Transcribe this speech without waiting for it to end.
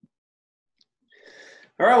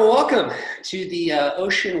All right, well, welcome to the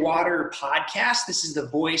Ocean Water Podcast. This is the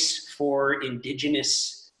voice for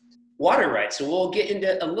Indigenous water rights. So we'll get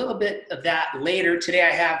into a little bit of that later. Today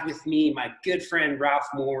I have with me my good friend, Ralph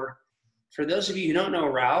Moore. For those of you who don't know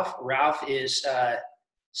Ralph, Ralph is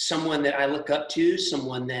someone that I look up to,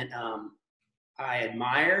 someone that I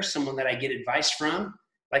admire, someone that I get advice from,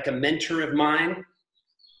 like a mentor of mine.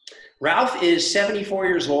 Ralph is 74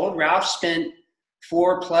 years old. Ralph spent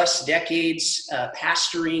 4+ decades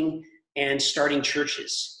pastoring and starting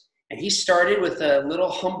churches. And he started with a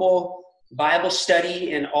little humble Bible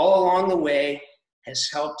study, and all along the way has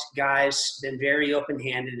helped guys, been very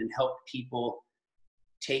open-handed and helped people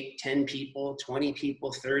take 10 people, 20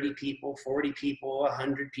 people, 30 people, 40 people,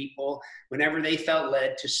 100 people, whenever they felt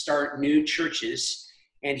led to start new churches.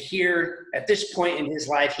 And here, at this point in his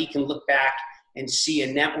life, he can look back and see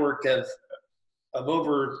a network of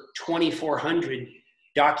over 2,400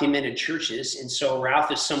 documented churches. And so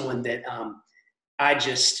Ralph is someone that I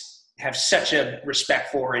just have such a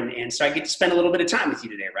respect for. And so I get to spend a little bit of time with you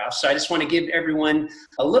today, Ralph. So I just want to give everyone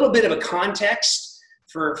a little bit of a context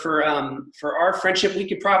for our friendship. We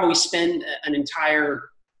could probably spend an entire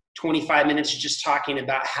 25 minutes just talking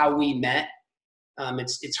about how we met.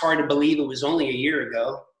 It's hard to believe it was only a year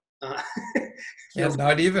ago. Yeah,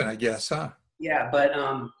 not even, I guess, huh? Yeah, but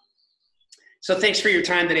so thanks for your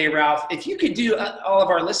time today, Ralph. If you could do all of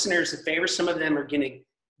our listeners a favor, some of them are going to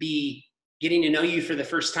be getting to know you for the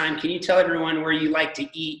first time. Can you tell everyone where you like to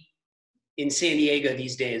eat in San Diego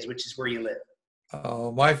these days, which is where you live?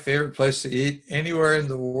 Oh, my favorite place to eat anywhere in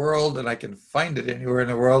the world, and I can find it anywhere in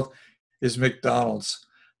the world, is McDonald's.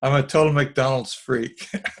 I'm a total McDonald's freak.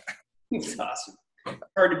 It's awesome.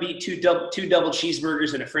 Hard to beat two double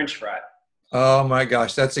cheeseburgers and a French fry. Oh my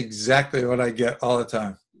gosh, that's exactly what I get all the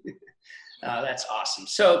time. That's awesome.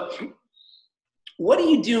 So what are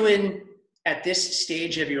you doing at this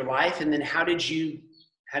stage of your life? And then how did you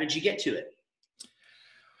get to it?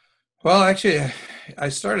 Well, actually, I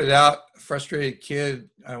started out a frustrated kid.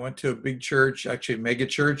 I went to a big church, actually a mega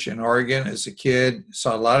church in Oregon as a kid,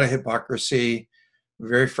 saw a lot of hypocrisy,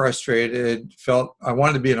 very frustrated, felt I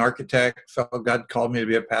wanted to be an architect, felt God called me to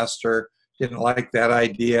be a pastor, didn't like that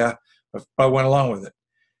idea, but I went along with it.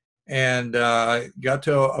 And got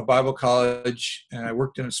to a Bible college, and I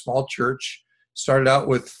worked in a small church. Started out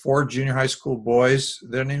with 4 junior high school boys.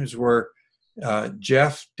 Their names were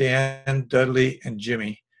Jeff, Dan, Dudley, and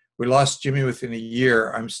Jimmy. We lost Jimmy within a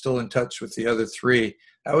year. I'm still in touch with the other 3.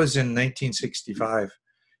 That was in 1965.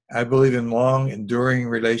 I believe in long, enduring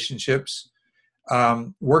relationships.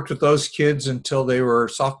 Worked with those kids until they were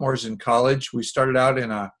sophomores in college. We started out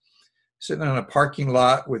sitting on a parking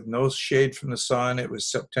lot with no shade from the sun. It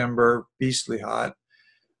was September, beastly hot.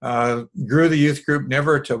 Grew the youth group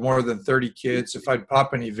never to more than 30 kids. If I'd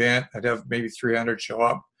pop an event, I'd have maybe 300 show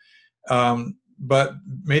up. But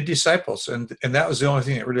made disciples, and that was the only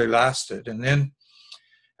thing that really lasted. And then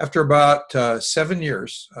after about 7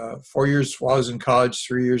 years, 4 years while I was in college,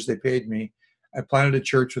 3 years they paid me, I planted a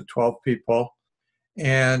church with 12 people.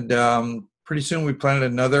 And pretty soon we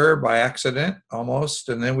planted another by accident almost,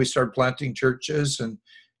 and then we started planting churches,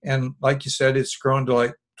 and like you said, it's grown to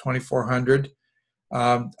like 2,400.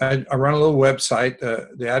 I run a little website.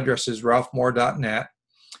 The address is ralphmoore.net,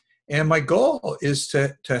 and my goal is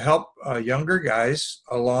to help younger guys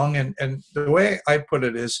along, and the way I put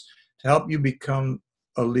it is to help you become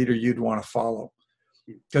a leader you'd want to follow,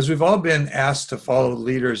 because we've all been asked to follow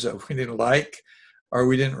leaders that we didn't like or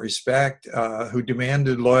we didn't respect, who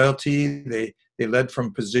demanded loyalty. They led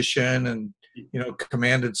from position and,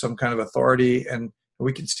 commanded some kind of authority, and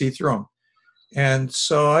we could see through them. And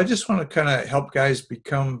so I just want to kind of help guys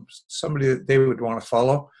become somebody that they would want to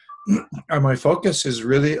follow. My focus is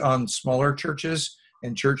really on smaller churches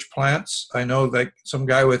and church plants. I know that some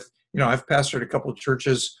guy with, I've pastored a couple of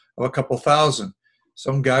churches of a couple thousand.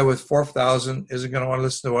 Some guy with 4,000 isn't going to want to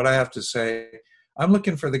listen to what I have to say. I'm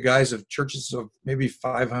looking for the guys of churches of maybe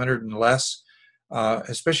 500 and less,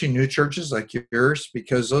 especially new churches like yours,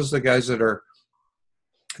 because those are the guys that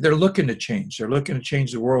they're looking to change. They're looking to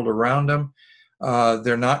change the world around them.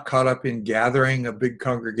 They're not caught up in gathering a big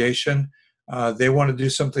congregation. They want to do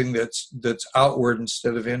something that's outward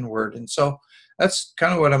instead of inward. And so that's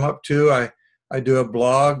kind of what I'm up to. I do a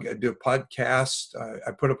blog. I do a podcast.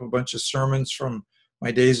 I put up a bunch of sermons from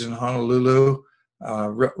my days in Honolulu.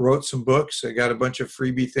 Wrote some books. I got a bunch of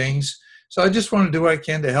freebie things. So I just want to do what I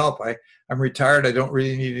can to help. I'm retired. I don't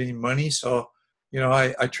really need any money. So,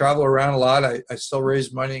 I travel around a lot. I still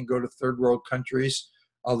raise money and go to third world countries,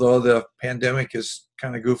 although the pandemic is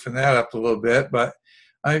kind of goofing that up a little bit. But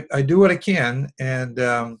I do what I can. And,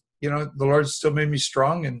 the Lord still made me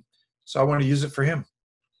strong. And so I want to use it for him.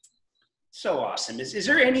 So awesome. Is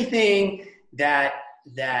there anything that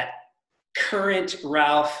current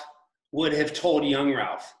Ralph would have told young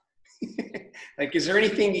Ralph? Like, is there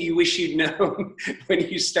anything that you wish you'd known when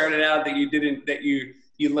you started out that you didn't, that you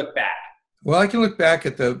look back? Well, I can look back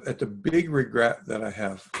at the big regret that I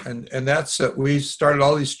have, and that's that we started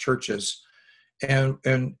all these churches, and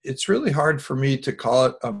it's really hard for me to call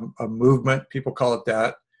it a movement. People call it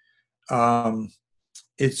that.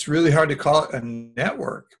 It's really hard to call it a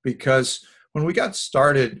network, because when we got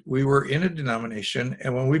started, we were in a denomination,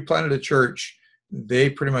 and when we planted a church, they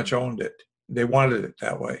pretty much owned it. They wanted it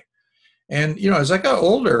that way. And, as I got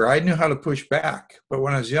older, I knew how to push back, but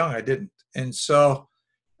when I was young, I didn't. And so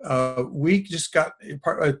we just got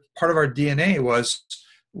part of our DNA was,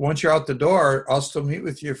 once you're out the door, I'll still meet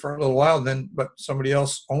with you for a little while, but somebody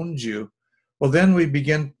else owns you. Well, then we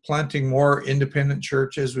began planting more independent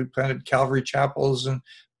churches. We planted Calvary chapels and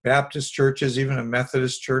Baptist churches, even a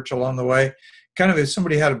Methodist church along the way. Kind of, if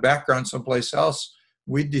somebody had a background someplace else,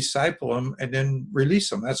 we'd disciple them and then release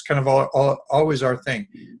them. That's kind of always our thing: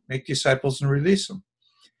 make disciples and release them.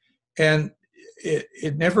 And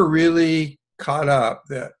it never really caught up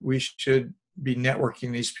that we should be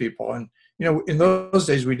networking these people. And, in those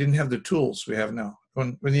days, we didn't have the tools we have now.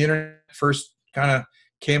 When the internet first kind of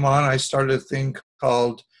came on, I started a thing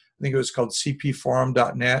called, I think it was called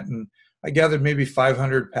cpforum.net. And I gathered maybe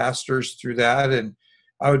 500 pastors through that. And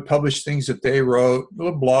I would publish things that they wrote, a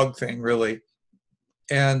little blog thing, really.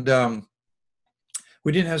 And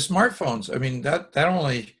we didn't have smartphones. I mean, that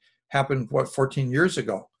only happened, 14 years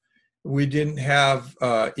ago. We didn't have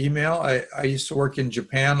email. I used to work in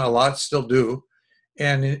Japan a lot, still do.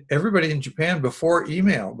 And everybody in Japan, before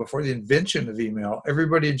email, before the invention of email,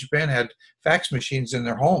 everybody in Japan had fax machines in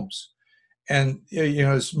their homes. And,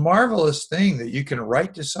 it's a marvelous thing that you can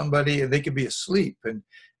write to somebody and they could be asleep.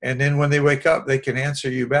 And then when they wake up, they can answer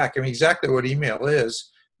you back. I mean, exactly what email is,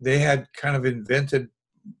 they had kind of invented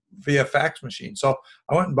via fax machine. So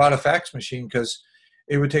I went and bought a fax machine because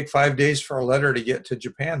it would take 5 days for a letter to get to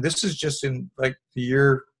Japan. This is just in like the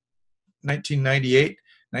year 1998,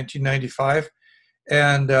 1995.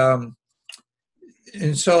 And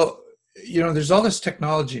so, there's all this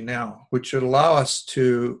technology now, which would allow us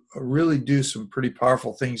to really do some pretty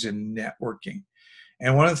powerful things in networking.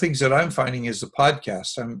 And one of the things that I'm finding is the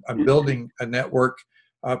podcast. I'm building a network,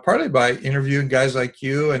 partly by interviewing guys like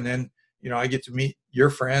you. And then, I get to meet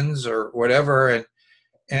your friends or whatever.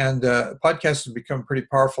 And podcast has become a pretty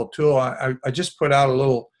powerful tool. I just put out a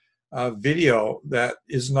little video that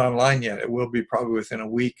isn't online yet. It will be probably within a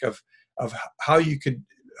week of how you could,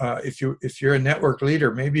 if you're a network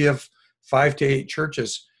leader, maybe of 5 to 8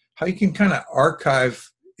 churches, how you can kind of archive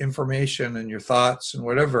information and your thoughts and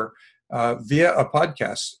whatever via a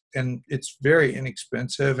podcast. And it's very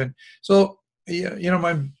inexpensive. And so,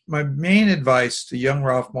 my main advice to young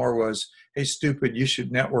Ralph Moore was, hey, stupid, you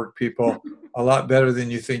should network people a lot better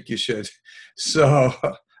than you think you should. So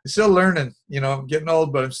I'm still learning. I'm getting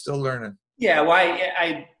old, but I'm still learning. Yeah, well,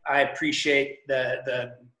 I appreciate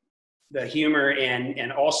the humor,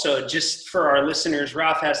 and also, just for our listeners,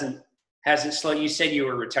 Ralph hasn't slowed. You said you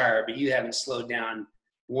were retired, but you haven't slowed down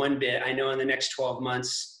one bit. I know in the next 12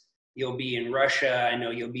 months you'll be in Russia. I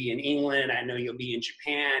know you'll be in England. I know you'll be in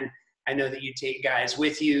Japan. I know that you take guys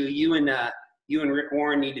with you. You and Rick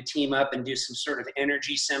Warren need to team up and do some sort of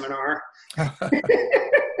energy seminar. I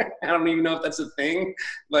don't even know if that's a thing,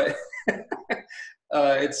 but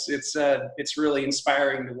it's really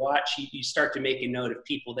inspiring to watch. You start to make a note of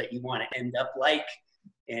people that you want to end up like,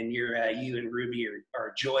 and you and Ruby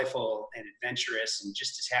are joyful and adventurous and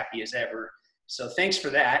just as happy as ever. So thanks for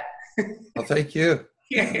that. Well, thank you.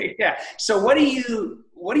 Yeah. So what are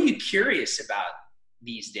you curious about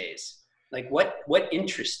these days? Like what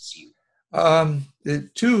interests you?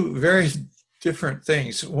 Two very different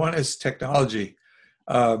things. One is technology.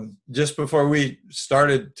 Just before we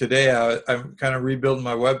started today, I'm kind of rebuilding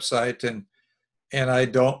my website, and I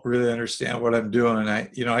don't really understand what I'm doing. I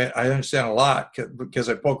understand a lot because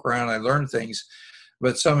I poke around, I learn things,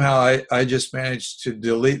 but somehow I just managed to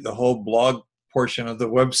delete the whole blog portion of the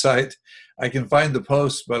website. I can find the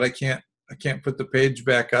posts, but I can't put the page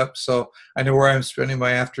back up. So I know where I'm spending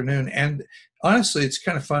my afternoon. And honestly, it's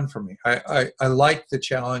kind of fun for me. I like the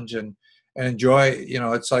challenge and enjoy,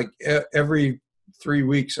 it's like every 3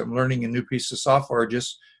 weeks I'm learning a new piece of software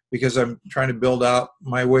just because I'm trying to build out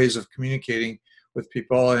my ways of communicating with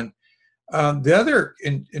people. And the other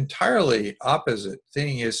entirely opposite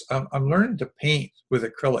thing is I'm learning to paint with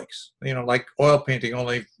acrylics, like oil painting,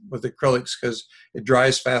 only with acrylics because it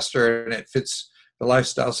dries faster and it fits the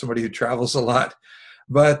lifestyle of somebody who travels a lot.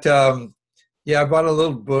 But Yeah, I bought a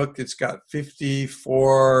little book. It's got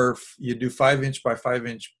 54, you do 5 inch by 5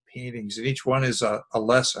 inch paintings, and each one is a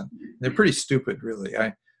lesson. They're pretty stupid, really.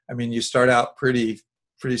 I mean, you start out pretty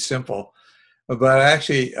simple, but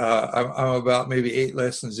actually, I'm about maybe 8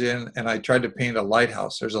 lessons in, and I tried to paint a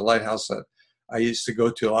lighthouse. There's a lighthouse that I used to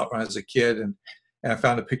go to a lot when I was a kid, and I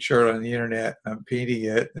found a picture on the internet. And I'm painting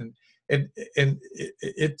it, and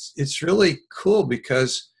it's really cool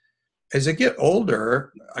because as I get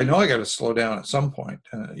older, I know I got to slow down at some point.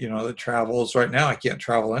 The travels right now, I can't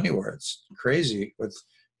travel anywhere. It's crazy.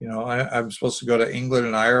 I'm supposed to go to England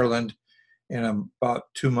and Ireland in about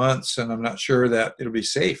 2 months, and I'm not sure that it'll be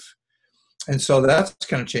safe. And so that's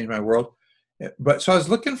going to change my world. But so I was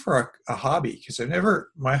looking for a hobby because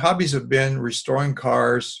my hobbies have been restoring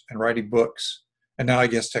cars and writing books, and now I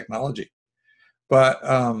guess technology. But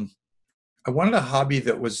I wanted a hobby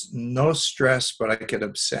that was no stress, but I could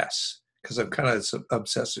obsess because I'm kind of an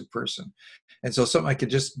obsessive person. And so something I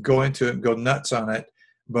could just go into it and go nuts on it.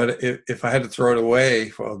 But if I had to throw it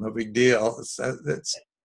away, well, no big deal.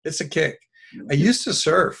 It's a kick. I used to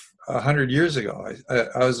surf 100 years ago.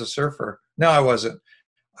 I was a surfer. No, I wasn't.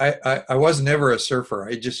 I was never a surfer.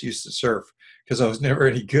 I just used to surf because I was never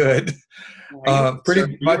any good.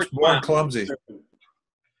 Pretty much born clumsy.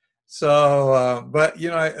 So, but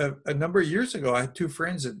a number of years ago, I had two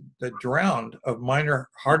friends that drowned of minor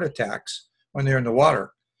heart attacks when they're in the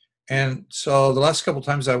water. And so the last couple of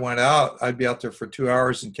times I went out, I'd be out there for 2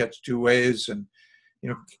 hours and catch two waves. And,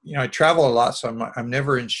 I travel a lot, so I'm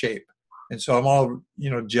never in shape. And so I'm all,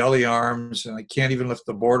 jelly arms, and I can't even lift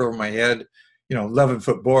the board over my head,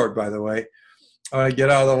 11-foot board, by the way. When I get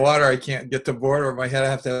out of the water, I can't get the board over my head. I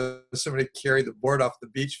have to have somebody carry the board off the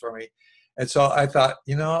beach for me. And so I thought,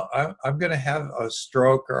 I'm going to have a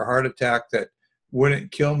stroke or a heart attack that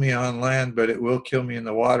wouldn't kill me on land, but it will kill me in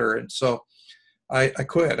the water. And so I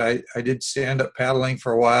quit. I did stand up paddling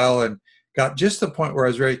for a while and got just to the point where I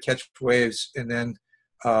was ready to catch waves. And then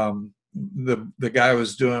the guy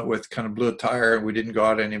was doing it with kind of blew a tire, and we didn't go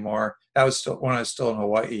out anymore. That was still when I was still in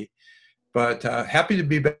Hawaii. But happy to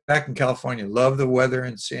be back in California. Love the weather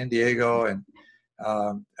in San Diego, and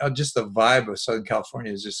just the vibe of Southern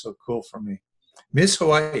California is just so cool for me. Miss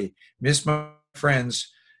Hawaii, miss my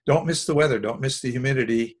friends. Don't miss the weather. Don't miss the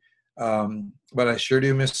humidity. But I sure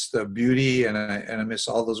do miss the beauty, and I miss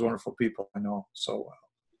all those wonderful people I know so well.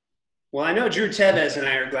 Well, I know Drew Tevez and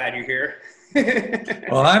I are glad you're here.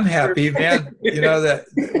 Well, I'm happy, man. That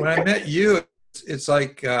when I met you, it's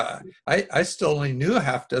like I still only knew a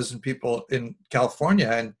half dozen people in California,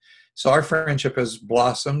 and so our friendship has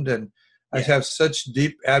blossomed, and I have such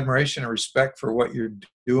deep admiration and respect for what you're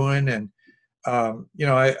doing. And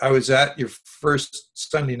I was at your first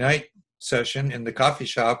Sunday night session in the coffee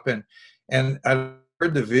shop, and I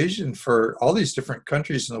heard the vision for all these different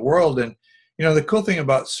countries in the world. And the cool thing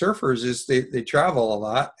about surfers is they travel a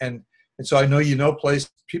lot, and so I know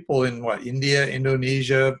people in India,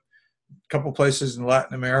 Indonesia, a couple places in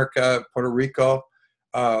Latin America, Puerto Rico,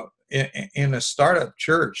 in a startup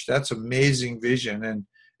church. That's amazing vision,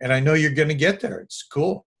 and I know you're going to get there. It's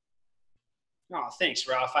cool. Oh, thanks,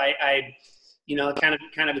 Ralph. I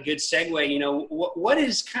kind of a good segue. What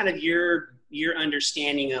is kind of your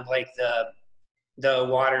understanding of like the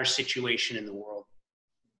water situation in the world?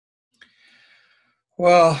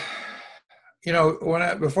 Well,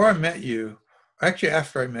 before I met you, actually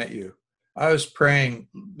after I met you, I was praying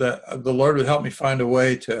that the Lord would help me find a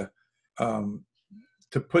way to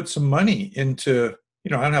put some money into, I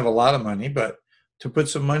don't have a lot of money, but to put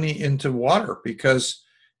some money into water because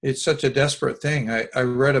it's such a desperate thing. I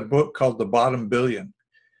read a book called The Bottom Billion,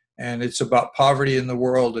 and it's about poverty in the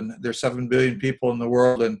world, and there's 7 billion people in the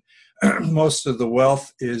world, and most of the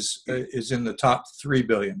wealth is in the top 3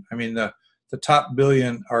 billion. I mean, the top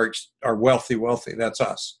billion are wealthy. That's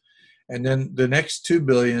us. And then the next 2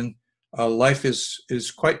 billion, life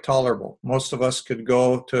is quite tolerable. Most of us could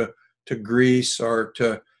go to Greece or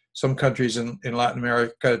to some countries in Latin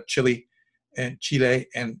America, Chile, and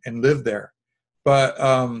live there. But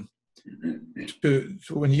when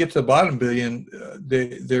you get to the bottom billion,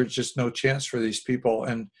 there's just no chance for these people,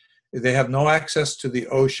 and they have no access to the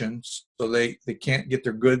oceans, so they can't get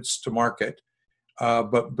their goods to market.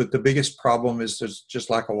 But the biggest problem is there's just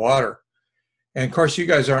lack of water. And of course, you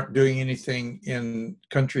guys aren't doing anything in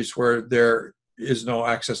countries where there is no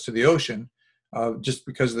access to the ocean, just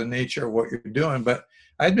because of the nature of what you're doing. But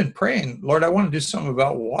I'd been praying, Lord, I want to do something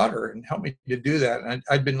about water, and help me to do that. And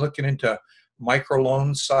I'd been looking into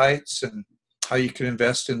microloan sites and how you can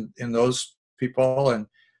invest in those people. And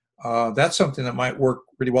that's something that might work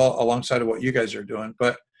pretty well alongside of what you guys are doing.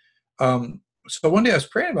 But so one day I was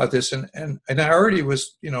praying about this, and I already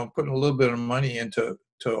was, putting a little bit of money into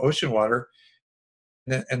ocean water,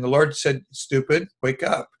 and the Lord said, "Stupid, wake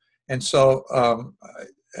up." And so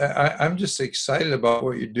I'm just excited about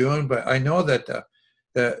what you're doing, but I know that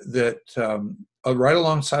right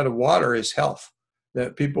alongside of water is health.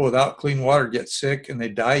 That people without clean water get sick and they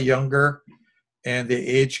die younger, and they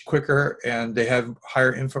age quicker, and they have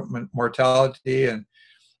higher infant mortality, and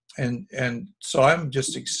so I'm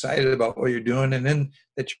just excited about what you're doing, and then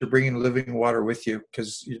that you're bringing living water with you,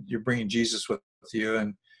 because you're bringing Jesus with you,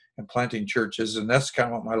 and planting churches, and that's kind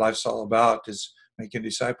of what my life's all about, is making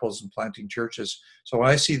disciples and planting churches. So when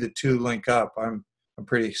I see the two link up, I'm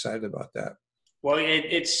pretty excited about that. Well,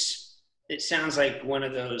 it sounds like one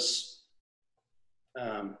of those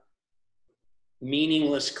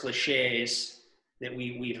meaningless cliches that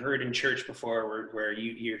we've heard in church before, where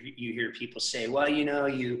you hear people say, well,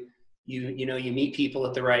 you meet people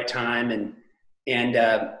at the right time, and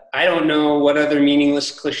I don't know what other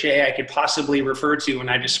meaningless cliche I could possibly refer to when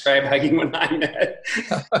I describe how you and I met.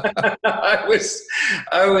 I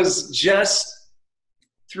was just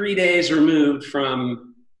 3 days removed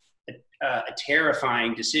from a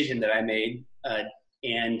terrifying decision that I made,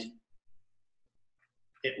 and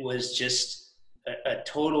it was just a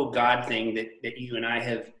total God thing that you and I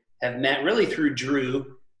have met really through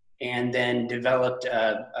Drew, and then developed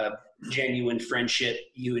a genuine friendship,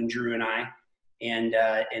 you and Drew and I, and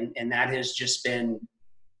that has just been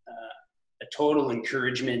a total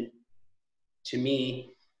encouragement to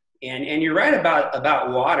me. And you're right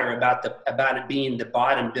about water, about it being the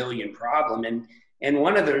bottom billion problem, and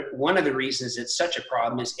one of the reasons it's such a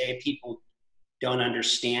problem is people don't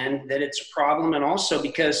understand that it's a problem, and also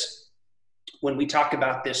because when we talk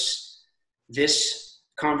about this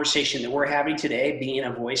conversation that we're having today, being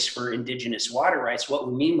a voice for Indigenous water rights, what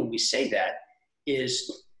we mean when we say that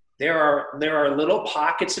is there are little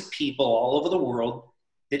pockets of people all over the world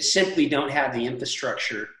that simply don't have the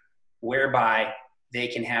infrastructure whereby they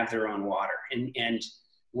can have their own water. And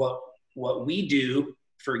what we do,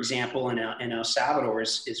 for example, in El Salvador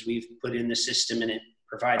is we've put in the system, and it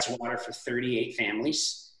provides water for 38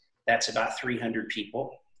 families. That's about 300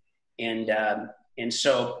 people. And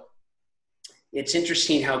so it's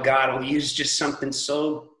interesting how God will use just something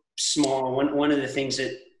so small. One of the things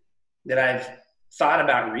that I've thought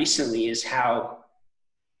about recently is how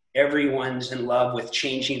everyone's in love with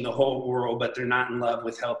changing the whole world, but they're not in love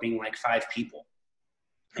with helping like 5 people.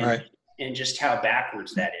 Right. And just how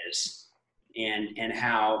backwards that is. And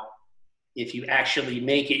how if you actually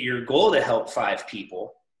make it your goal to help 5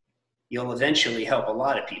 people, you'll eventually help a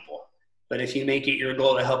lot of people. But if you make it your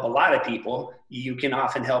goal to help a lot of people, you can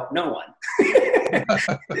often help no one.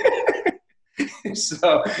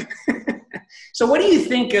 So what do you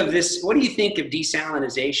think of this? What do you think of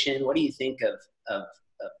desalinization? What do you think of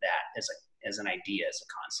that as an idea, as a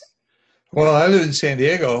concept? Well, I live in San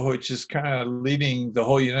Diego, which is kind of leading the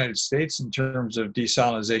whole United States in terms of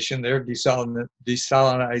desalinization. They're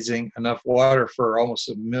desalinizing enough water for almost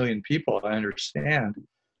 1 million people, I understand.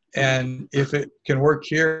 And if it can work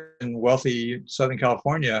here in wealthy Southern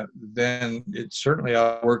California, then it certainly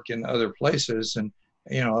ought to work in other places. And,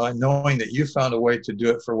 knowing that you found a way to do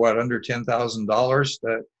it for under $10,000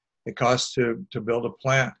 that it costs to build a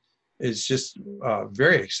plant is just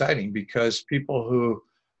very exciting, because people who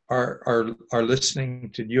are listening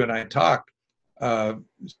to you and I talk,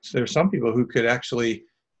 there's some people who could actually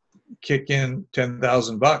kick in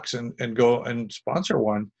 $10,000 and go and sponsor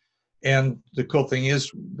one. And the cool thing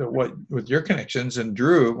is that with your connections and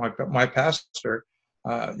Drew, my pastor,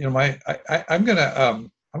 I'm gonna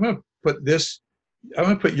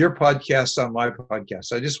put your podcast on my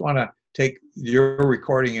podcast. I just want to take your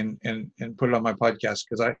recording and put it on my podcast,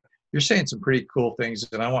 because you're saying some pretty cool things,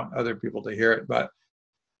 and I want other people to hear it. But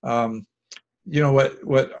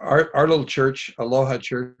what our little church, Aloha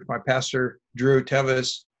Church, my pastor Drew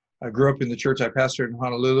Tevis, I grew up in the church I pastored in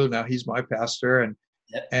Honolulu. Now he's my pastor,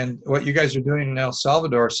 and what you guys are doing in El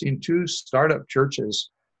Salvador, seeing 2 startup churches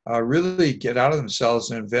really get out of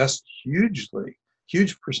themselves and invest huge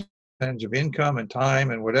percentage of income and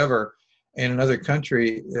time and whatever in another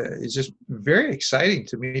country is just very exciting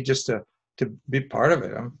to me, just to be part of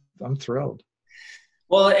it. I'm thrilled.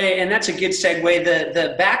 Well, and that's a good segue.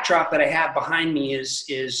 The backdrop that I have behind me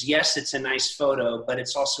is yes, it's a nice photo, but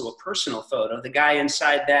it's also a personal photo. The guy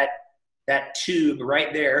inside that tube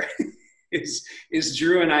right there is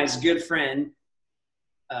Drew and I's good friend.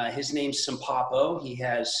 His name's Sampapo. He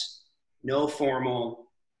has no formal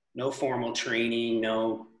training,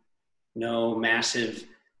 no massive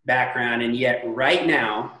background, and yet right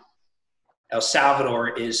now, El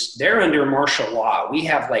Salvador is they're under martial law. We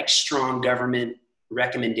have like strong government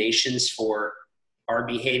recommendations for our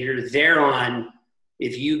behavior. They're on,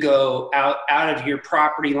 if you go out of your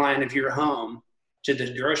property line of your home to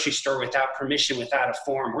the grocery store without permission, without a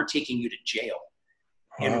form, we're taking you to jail.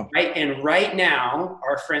 Wow. And right now,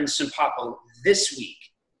 our friend Simpapo this week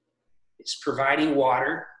is providing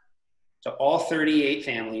water to all 38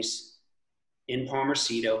 families in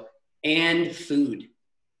Palmercito and food.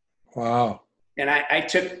 Wow. And I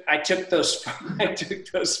took those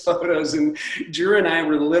photos, and Drew and I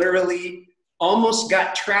were literally almost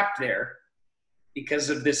got trapped there because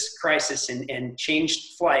of this crisis, and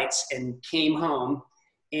changed flights and came home.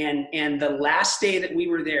 And the last day that we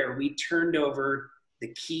were there, we turned over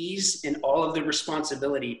the keys and all of the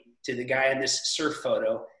responsibility to the guy in this surf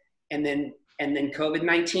photo. And then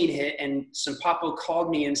COVID-19 hit, and Simpapo called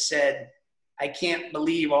me and said, I can't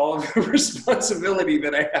believe all of the responsibility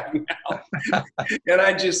that I have now. and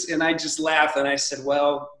I just laughed, and I said,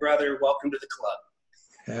 well, brother, welcome to the club.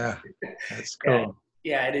 Yeah, that's cool.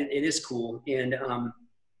 Yeah, it is cool. And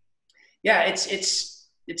yeah, it's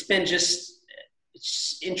been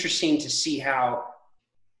it's interesting to see how,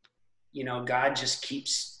 God just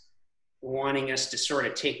keeps wanting us to sort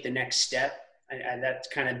of take the next step. That's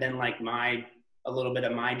kind of been like a little bit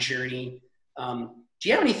of my journey. Do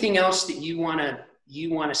you have anything else that you want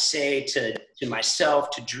to say to myself,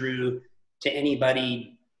 to Drew, to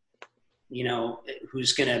anybody,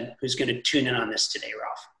 who's gonna tune in on this today,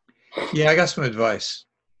 Ralph? Yeah, I got some advice.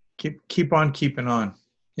 Keep on keeping on.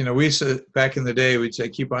 We used to, back in the day, we'd say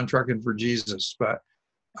keep on trucking for Jesus, but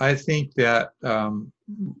I think that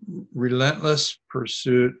relentless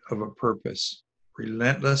pursuit of a purpose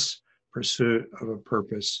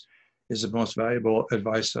is the most valuable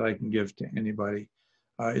advice that I can give to anybody.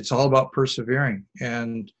 It's all about persevering.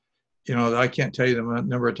 And, I can't tell you the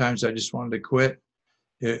number of times I just wanted to quit.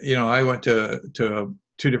 I went to 2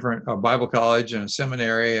 different Bible college and a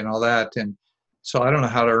seminary and all that. And so I don't know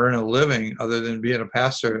how to earn a living other than being a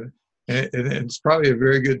pastor. And it's probably a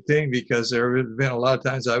very good thing, because there have been a lot of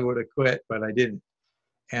times I would have quit, but I didn't.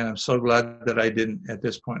 And I'm so glad that I didn't at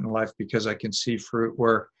this point in life, because I can see fruit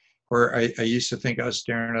where I used to think I was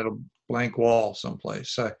staring at a blank wall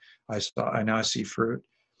someplace. I now see fruit.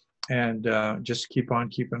 And just keep on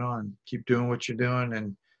keeping on. Keep doing what you're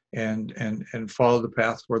doing, and follow the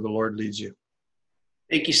path where the Lord leads you.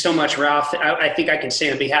 Thank you so much, Ralph. I think I can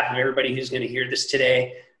say on behalf of everybody who's going to hear this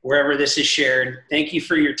today, wherever this is shared, thank you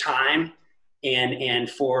for your time and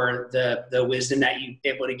for the wisdom that you're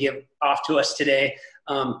able to give off to us today.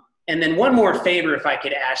 And then one more favor, if I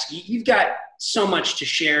could ask, you've got so much to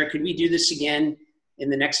share. Could we do this again in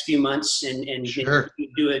the next few months and Sure.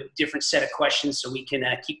 do a different set of questions so we can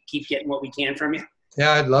keep getting what we can from you?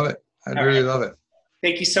 Yeah, I'd love it. I'd really love it.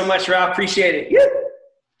 Thank you so much, Ralph. Appreciate it. Yeah.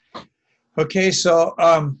 Okay, so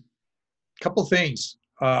couple things.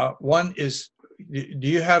 One is, do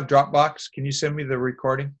you have Dropbox? Can you send me the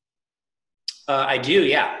recording? I do,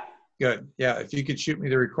 yeah. Good. Yeah, if you could shoot me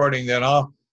the recording, then I'll